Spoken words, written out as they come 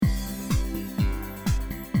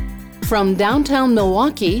From downtown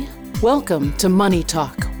Milwaukee, welcome to Money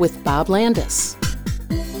Talk with Bob Landis.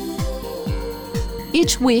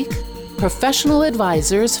 Each week, professional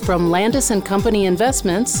advisors from Landis & Company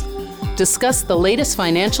Investments discuss the latest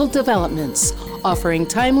financial developments, offering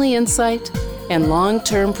timely insight and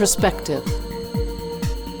long-term perspective.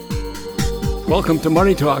 Welcome to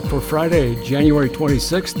Money Talk for Friday, January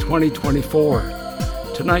 26, 2024.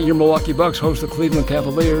 Tonight, your Milwaukee Bucks host the Cleveland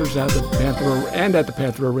Cavaliers at the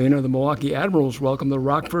Panther Arena. The Milwaukee Admirals welcome the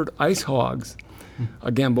Rockford Ice Hogs.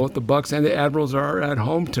 Again, both the Bucks and the Admirals are at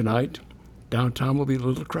home tonight. Downtown will be a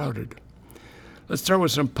little crowded. Let's start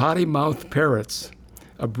with some potty-mouthed parrots.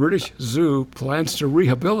 A British zoo plans to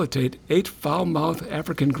rehabilitate 8 foul-mouthed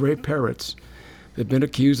African gray parrots. They've been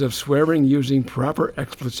accused of swearing using proper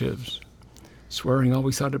expletives. Swearing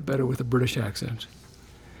always sounded better with a British accent.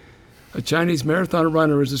 A Chinese marathon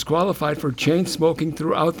runner is disqualified for chain smoking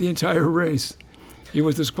throughout the entire race. He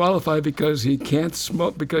was disqualified because you can't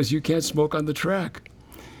smoke on the track.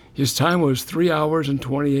 His time was 3 hours and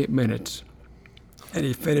 28 minutes. And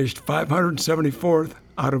he finished 574th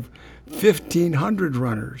out of 1,500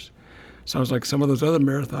 runners. Sounds like some of those other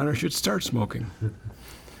marathoners should start smoking.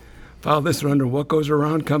 File this one under What Goes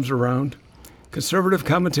Around Comes Around. Conservative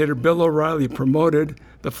commentator Bill O'Reilly promoted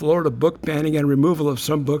the Florida book banning and removal of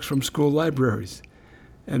some books from school libraries.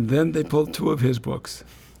 And then they pulled 2 of his books.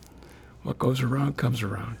 What goes around comes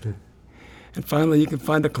around. And finally, you can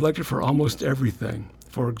find a collector for almost everything.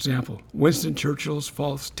 For example, Winston Churchill's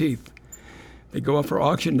false teeth. They go up for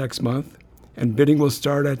auction next month, and bidding will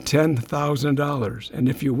start at $10,000. And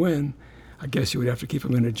if you win, I guess you would have to keep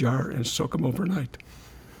them in a jar and soak them overnight.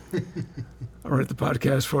 All right, the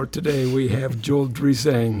podcast for today, we have Joel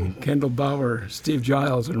Dresang, Kendall Bauer, Steve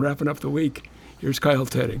Giles, and wrapping up the week, here's Kyle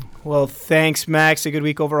Tedding. Well, thanks, Max. A good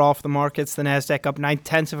week overall for the markets. The NASDAQ up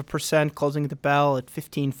 0.9%, closing at the bell at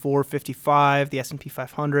 15,455. The S&P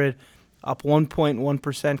 500 up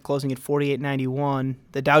 1.1%, closing at 48.91.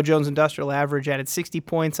 The Dow Jones Industrial Average added 60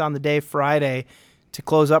 points on the day Friday to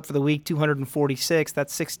close up for the week, 246.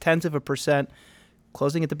 That's 0.6%.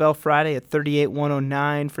 Closing at the bell Friday at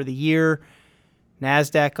 38,109 for the year.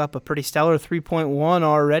 NASDAQ up a pretty stellar 3.1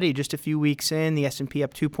 already, just a few weeks in. The S&P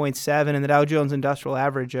up 2.7, and the Dow Jones Industrial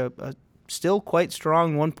Average still quite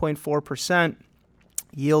strong, 1.4%.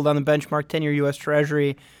 Yield on the benchmark 10-year U.S.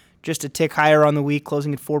 Treasury just a tick higher on the week,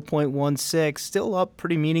 closing at 4.16. Still up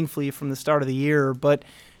pretty meaningfully from the start of the year, but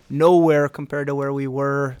nowhere compared to where we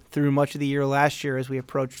were through much of the year last year as we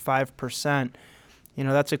approached 5%. You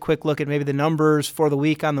know, that's a quick look at maybe the numbers for the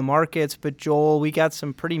week on the markets. But, Joel, we got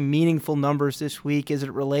some pretty meaningful numbers this week as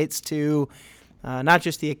it relates to not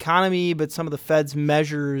just the economy, but some of the Fed's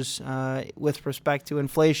measures with respect to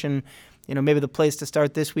inflation. You know, maybe the place to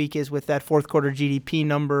start this week is with that fourth quarter GDP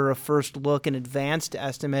number, a first look, an advanced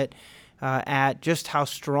estimate at just how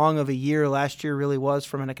strong of a year last year really was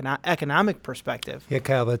from an economic perspective. Yeah,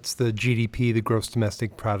 Kyle, that's the GDP, the gross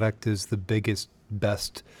domestic product, is the biggest,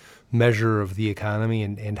 best measure of the economy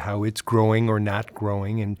and how it's growing or not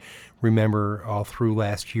growing. And remember, all through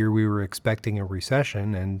last year, we were expecting a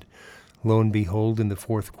recession, and lo and behold, in the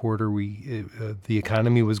fourth quarter, the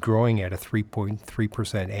economy was growing at a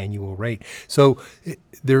 3.3% annual rate. So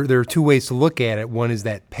there are 2 ways to look at it. One is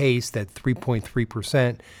that pace, that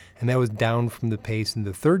 3.3%, and that was down from the pace in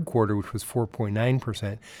the third quarter, which was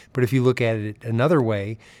 4.9%. But if you look at it another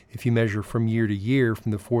way, if you measure from year to year,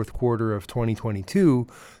 from the fourth quarter of 2022,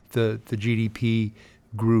 the GDP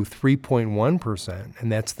grew 3.1%,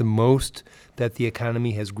 and that's the most that the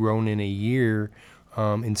economy has grown in a year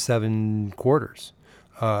in 7 quarters.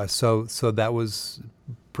 So that was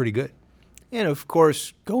pretty good. And, of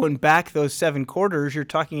course, going back those 7 quarters, you're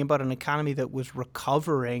talking about an economy that was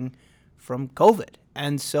recovering from COVID.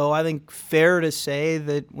 And so I think fair to say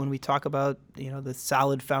that when we talk about, you know, the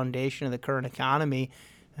solid foundation of the current economy,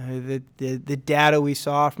 the data we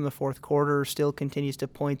saw from the fourth quarter still continues to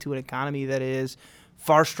point to an economy that is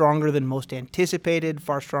far stronger than most anticipated,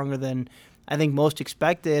 far stronger than I think most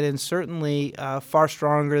expected, and certainly far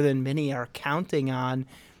stronger than many are counting on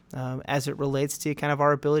as it relates to kind of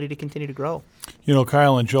our ability to continue to grow. You know,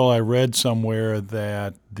 Kyle and Joel, I read somewhere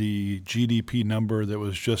that the GDP number that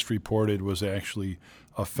was just reported was actually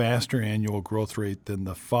a faster annual growth rate than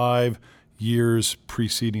the 5 years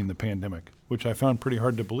preceding the pandemic, which I found pretty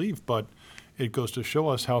hard to believe, but it goes to show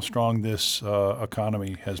us how strong this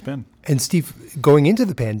economy has been. And Steve, going into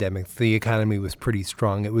the pandemic, the economy was pretty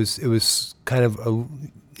strong. It was kind of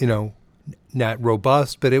not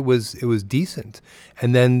robust, but it was decent.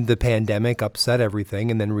 And then the pandemic upset everything,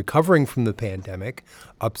 and then recovering from the pandemic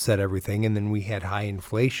upset everything, and then we had high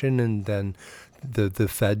inflation, and then the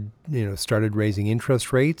Fed, started raising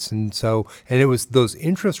interest rates, and it was those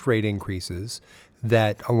interest rate increases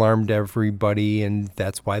that alarmed everybody, and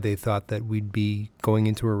that's why they thought that we'd be going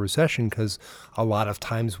into a recession, because a lot of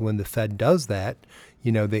times when the Fed does that,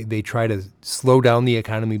 they try to slow down the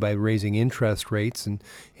economy by raising interest rates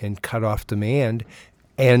and cut off demand.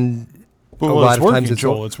 And it's working,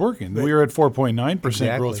 Joel. It's working. Right. We were at 4.9%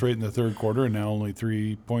 Exactly. growth rate in the third quarter, and now only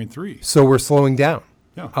 3.3. So we're slowing down.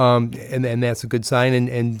 Yeah. And that's a good sign.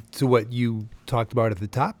 And to what you talked about at the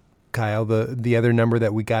top, Kyle, the other number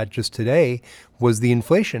that we got just today was the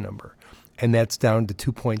inflation number. And that's down to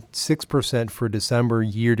 2.6% for December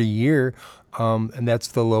year to year. And that's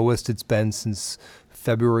the lowest it's been since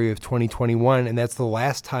February of 2021. And that's the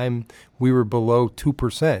last time we were below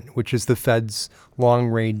 2%, which is the Fed's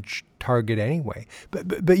long-range target anyway.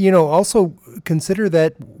 But also consider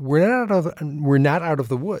that we're not out of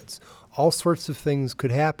the woods. All sorts of things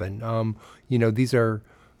could happen. These are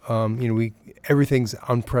everything's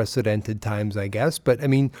unprecedented times, I guess. But I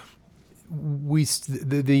mean,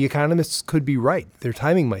 the economists could be right. Their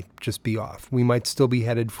timing might just be off. We might still be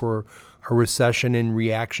headed for a recession in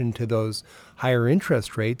reaction to those higher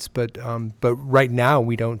interest rates. But right now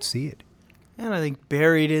we don't see it. And I think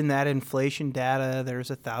buried in that inflation data, there's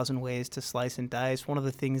 1,000 ways to slice and dice. One of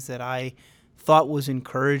the things that I thought was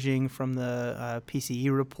encouraging from the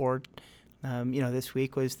PCE report, this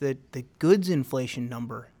week was that the goods inflation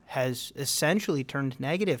number has essentially turned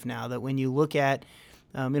negative now. That when you look at,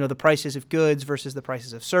 the prices of goods versus the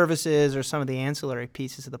prices of services or some of the ancillary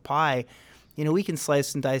pieces of the pie, we can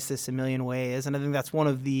slice and dice this a million ways. And I think that's one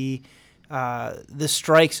of the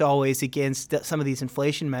strikes always against some of these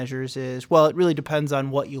inflation measures is, well, it really depends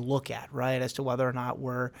on what you look at, right, as to whether or not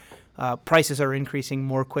prices are increasing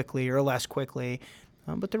more quickly or less quickly.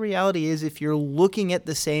 But the reality is, if you're looking at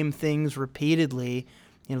the same things repeatedly,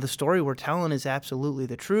 the story we're telling is absolutely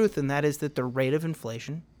the truth, and that is that the rate of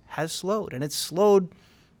inflation has slowed. And it's slowed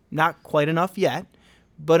not quite enough yet,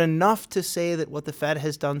 but enough to say that what the Fed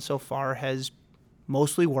has done so far has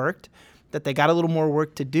mostly worked, that they got a little more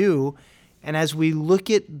work to do. And as we look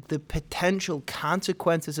at the potential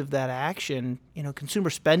consequences of that action, consumer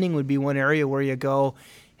spending would be one area where you go,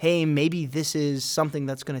 hey, maybe this is something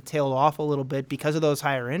that's going to tail off a little bit because of those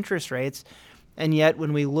higher interest rates. And yet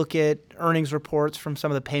when we look at earnings reports from some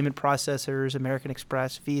of the payment processors, American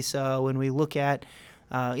Express, Visa, when we look at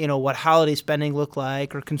what holiday spending looked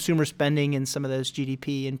like or consumer spending in some of those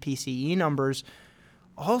GDP and PCE numbers,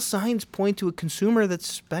 all signs point to a consumer that's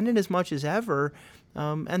spending as much as ever,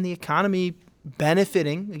 and the economy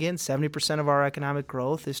benefiting. Again, 70% of our economic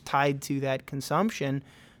growth is tied to that consumption.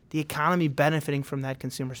 The economy benefiting from that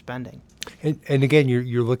consumer spending. And again,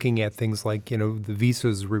 you're looking at things like the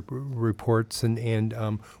Visa's reports,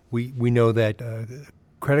 and we know that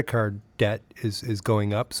credit card debt is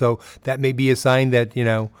going up. So that may be a sign that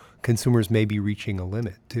consumers may be reaching a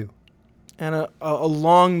limit too. And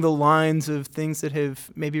along the lines of things that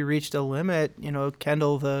have maybe reached a limit,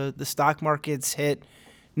 Kendall, the stock market's hit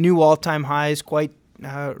new all-time highs quite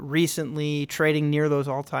recently, trading near those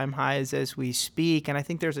all-time highs as we speak. And I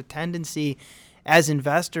think there's a tendency as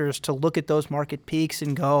investors to look at those market peaks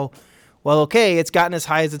and go, well, okay, it's gotten as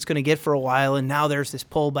high as it's going to get for a while, and now there's this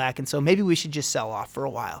pullback, and so maybe we should just sell off for a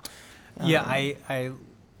while. Yeah,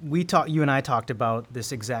 you and I talked about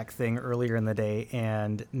this exact thing earlier in the day,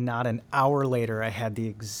 and not an hour later, I had the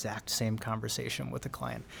exact same conversation with a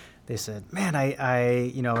client. They said, "Man,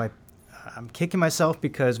 I'm kicking myself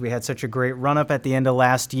because we had such a great run up at the end of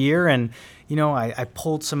last year, and I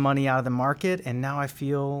pulled some money out of the market, and now I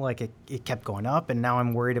feel like it kept going up, and now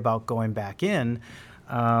I'm worried about going back in."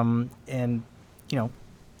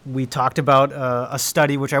 We talked about a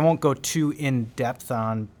study, which I won't go too in depth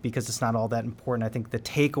on because it's not all that important. I think the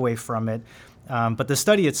takeaway from it, but the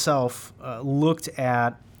study itself looked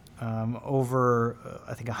at over,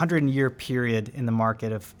 I think, a 100-year period in the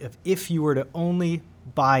market of if you were to only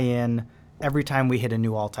buy in every time we hit a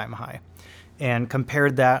new all-time high, and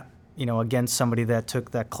compared that, against somebody that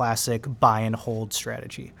took that classic buy and hold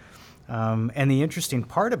strategy. And the interesting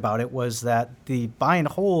part about it was that the buy and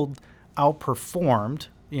hold outperformed,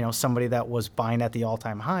 somebody that was buying at the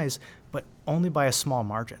all-time highs, but only by a small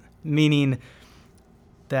margin, meaning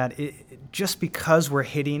that just because we're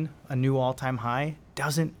hitting a new all-time high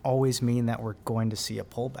doesn't always mean that we're going to see a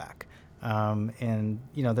pullback.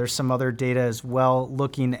 There's some other data as well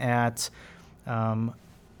looking at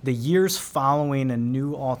the years following a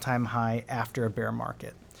new all-time high after a bear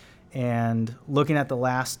market. And looking at the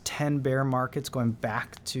last 10 bear markets going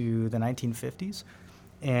back to the 1950s,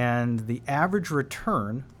 and the average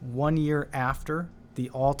return 1 year after the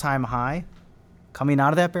all-time high coming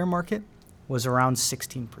out of that bear market was around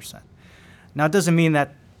 16%. Now, it doesn't mean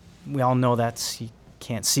that we all know you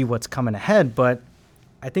can't see what's coming ahead, but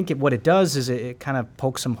I think what it does is it kind of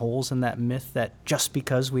pokes some holes in that myth that just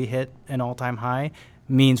because we hit an all-time high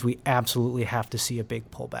means we absolutely have to see a big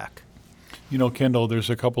pullback. Kendall, there's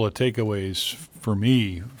a couple of takeaways for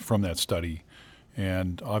me from that study.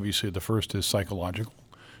 And obviously the first is psychological.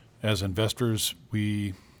 As investors,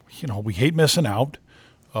 we hate missing out,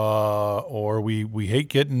 or we hate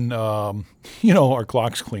getting, our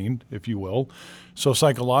clocks cleaned, if you will. So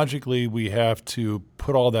psychologically, we have to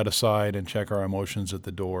put all that aside and check our emotions at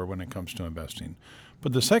the door when it comes to investing.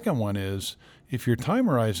 But the second one is, if your time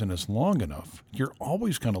horizon is long enough, you're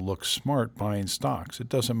always going to look smart buying stocks. It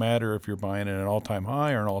doesn't matter if you're buying at an all-time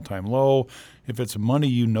high or an all-time low. If it's money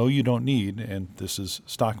you don't need, and this is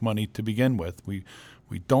stock money to begin with, we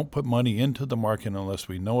don't put money into the market unless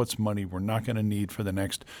we know it's money we're not going to need for the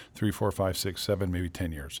next 3, 4, 5, 6, 7, maybe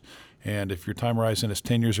 10 years. And if your time horizon is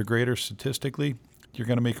 10 years or greater, statistically, you're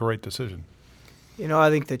going to make a right decision.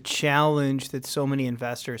 I think the challenge that so many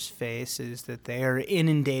investors face is that they are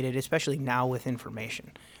inundated, especially now, with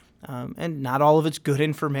information. And not all of it's good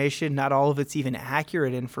information, not all of it's even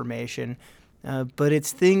accurate information, but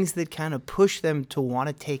it's things that kind of push them to want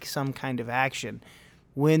to take some kind of action.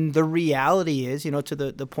 When the reality is, to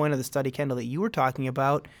the point of the study, Kendall, that you were talking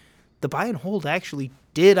about, the buy and hold actually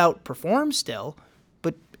did outperform still,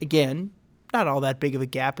 but again, not all that big of a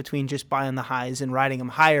gap between just buying the highs and riding them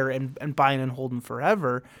higher and buying and holding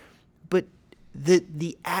forever. But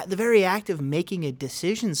the very act of making a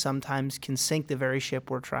decision sometimes can sink the very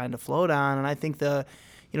ship we're trying to float on. And I think the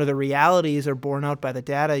realities are borne out by the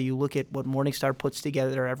data. You look at what Morningstar puts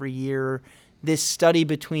together every year, this study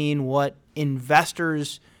between what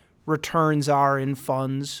investors' returns are in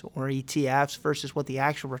funds or ETFs versus what the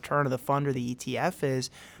actual return of the fund or the ETF is.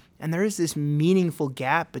 And there is this meaningful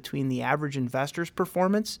gap between the average investor's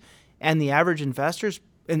performance and the average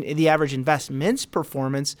investment's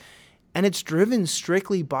performance, and it's driven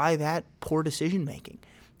strictly by that poor decision making.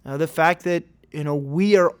 The fact that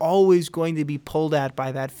we are always going to be pulled at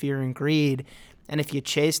by that fear and greed, and if you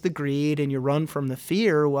chase the greed and you run from the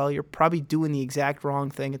fear, well, you're probably doing the exact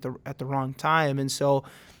wrong thing at the wrong time. And so,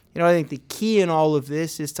 I think the key in all of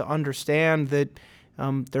this is to understand that.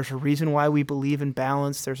 There's a reason why we believe in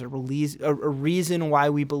balance. There's a reason why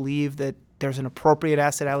we believe that there's an appropriate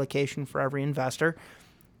asset allocation for every investor.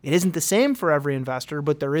 It isn't the same for every investor,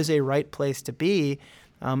 but there is a right place to be.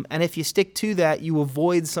 And if you stick to that, you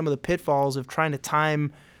avoid some of the pitfalls of trying to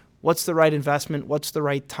time what's the right investment, what's the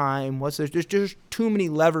right time, there's just too many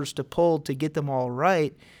levers to pull to get them all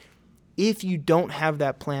right if you don't have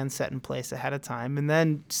that plan set in place ahead of time. And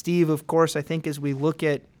then, Steve, of course, I think as we look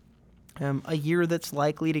at a year that's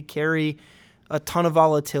likely to carry a ton of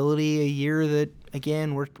volatility, a year that,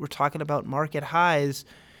 again, we're talking about market highs,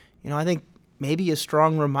 I think maybe a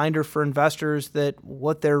strong reminder for investors that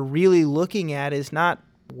what they're really looking at is not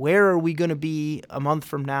where are we going to be a month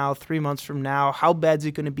from now, 3 months from now, how bad is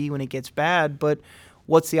it going to be when it gets bad, but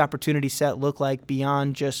what's the opportunity set look like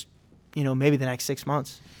beyond just, maybe the next 6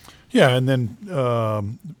 months. Yeah, and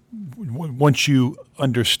then once you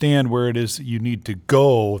understand where it is that you need to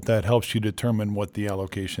go, that helps you determine what the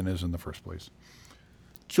allocation is in the first place.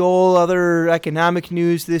 Joel, other economic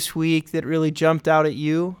news this week that really jumped out at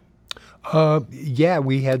you? Yeah,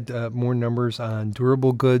 we had more numbers on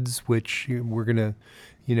durable goods, which we're going to,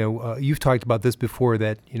 you've talked about this before,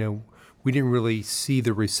 that, we didn't really see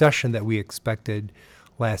the recession that we expected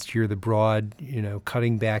last year, the broad,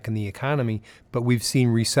 cutting back in the economy, but we've seen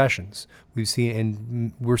recessions.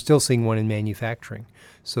 And we're still seeing one in manufacturing.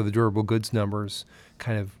 So the durable goods numbers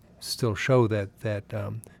kind of still show that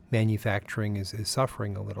manufacturing is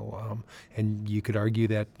suffering a little. And you could argue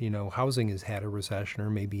that, housing has had a recession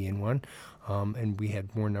or maybe in one, and we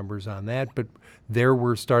had more numbers on that. But there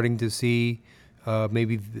we're starting to see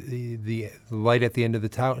maybe the light at the end of the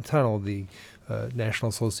tunnel. The National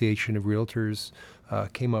Association of Realtors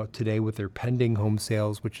came out today with their pending home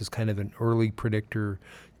sales, which is kind of an early predictor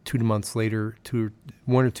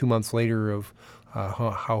 1 or 2 months later of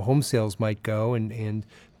how home sales might go, and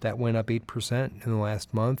that went up 8% in the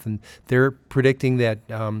last month, and they're predicting that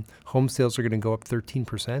home sales are going to go up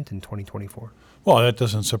 13% in 2024. Well, that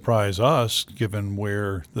doesn't surprise us, given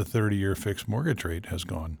where the 30-year fixed mortgage rate has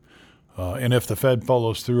gone. And if the Fed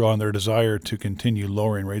follows through on their desire to continue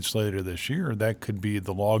lowering rates later this year, that could be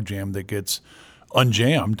the logjam that gets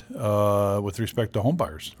unjammed with respect to home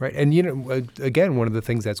buyers. Right. And, again, one of the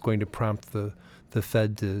things that's going to prompt the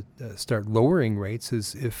Fed to start lowering rates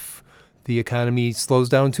is if the economy slows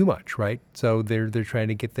down too much, right? So they're trying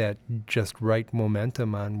to get that just right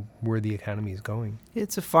momentum on where the economy is going.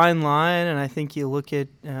 It's a fine line, and I think you look at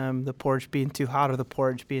the porridge being too hot or the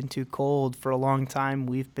porridge being too cold. For a long time,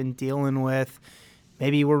 we've been dealing with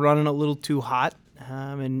maybe we're running a little too hot,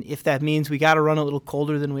 and if that means we got to run a little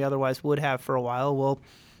colder than we otherwise would have for a while, well,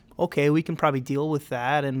 okay, we can probably deal with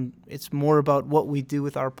that, and it's more about what we do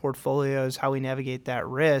with our portfolios, how we navigate that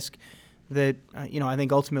risk, that I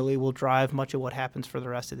think ultimately will drive much of what happens for the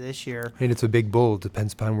rest of this year. And it's a big bowl. It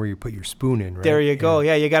depends upon where you put your spoon in, right? There you go.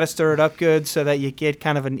 Yeah, you got to stir it up good so that you get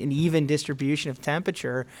kind of an even distribution of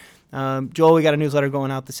temperature. Joel, we got a newsletter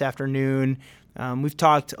going out this afternoon. We've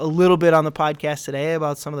talked a little bit on the podcast today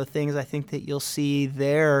about some of the things I think that you'll see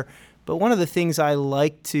there. But one of the things I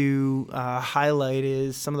like to highlight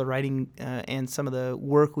is some of the writing and some of the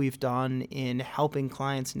work we've done in helping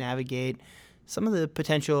clients navigate some of the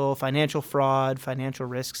potential financial fraud, financial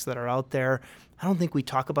risks that are out there. I don't think we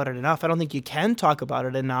talk about it enough. I don't think you can talk about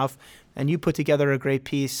it enough. And you put together a great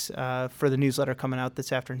piece for the newsletter coming out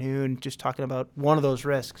this afternoon, just talking about one of those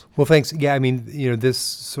risks. Well, thanks. Yeah, I mean, this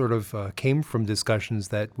sort of came from discussions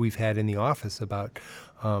that we've had in the office about,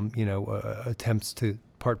 attempts to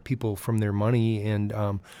part people from their money, and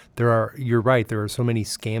you're right, there are so many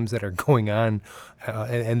scams that are going on,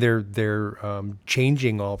 and they're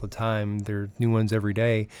changing all the time. There are new ones every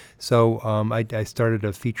day. So I started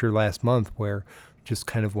a feature last month where just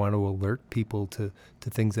kind of want to alert people to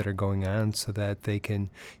things that are going on so that they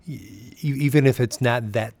can, even if it's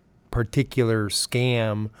not that particular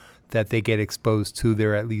scam that they get exposed to,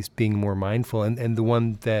 they're at least being more mindful. And the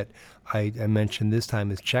one that I mentioned this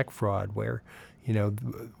time is check fraud, where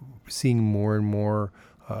seeing more and more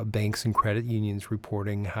banks and credit unions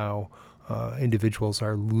reporting how individuals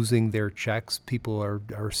are losing their checks. People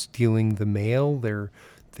are stealing the mail. They're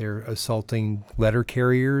assaulting letter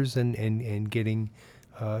carriers and getting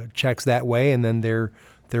checks that way, and then they're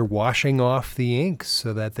washing off the ink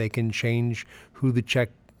so that they can change who the check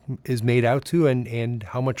is made out to and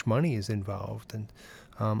how much money is involved. And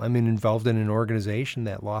I'm involved in an organization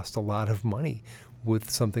that lost a lot of money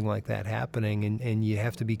with something like that happening, and you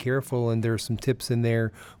have to be careful. And there are some tips in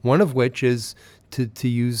there, one of which is to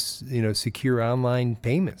use secure online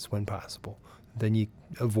payments when possible. Then you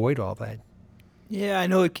avoid all that. Yeah, I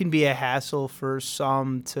know it can be a hassle for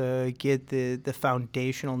some to get the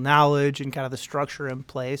foundational knowledge and kind of the structure in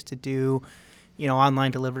place to do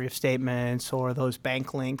online delivery of statements or those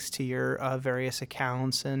bank links to your various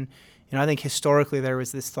accounts. And I think historically there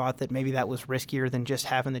was this thought that maybe that was riskier than just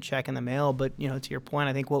having the check in the mail. But, to your point,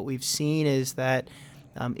 I think what we've seen is that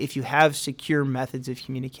if you have secure methods of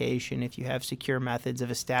communication, if you have secure methods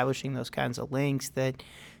of establishing those kinds of links, that,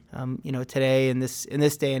 today in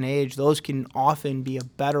this day and age, those can often be a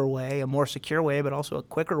better way, a more secure way, but also a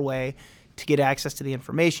quicker way to get access to the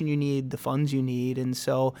information you need, the funds you need. And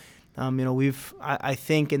so, we've, I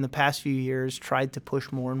think in the past few years, tried to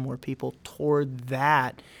push more and more people toward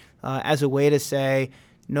that as a way to say,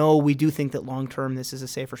 no, we do think that long-term this is a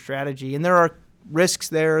safer strategy. And there are risks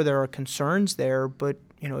there, are concerns there, but,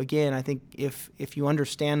 again, I think if you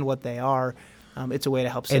understand what they are, it's a way to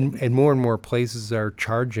help. And more places are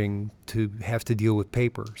charging to have to deal with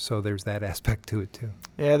paper, so there's that aspect to it too.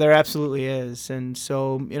 Yeah, there absolutely is. And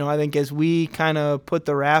so, I think as we kind of put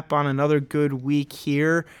the wrap on another good week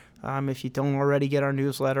here, if you don't already get our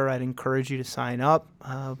newsletter, I'd encourage you to sign up.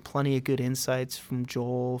 Plenty of good insights from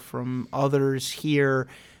Joel, from others here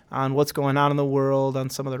on what's going on in the world,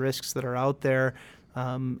 on some of the risks that are out there.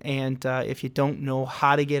 And if you don't know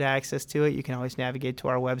how to get access to it, you can always navigate to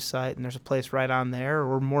our website, and there's a place right on there.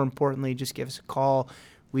 Or more importantly, just give us a call.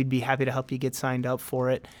 We'd be happy to help you get signed up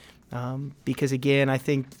for it. Because, again, I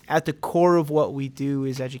think at the core of what we do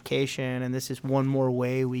is education, and this is one more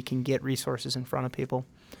way we can get resources in front of people.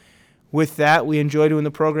 With that, we enjoy doing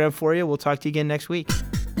the program for you. We'll talk to you again next week.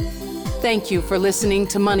 Thank you for listening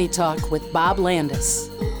to Money Talk with Bob Landis.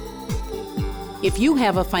 If you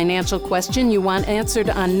have a financial question you want answered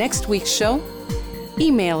on next week's show,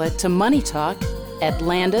 email it to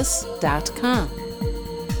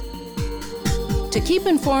moneytalk@landis.com. To keep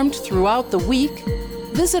informed throughout the week,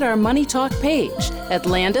 visit our Money Talk page at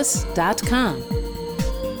landis.com.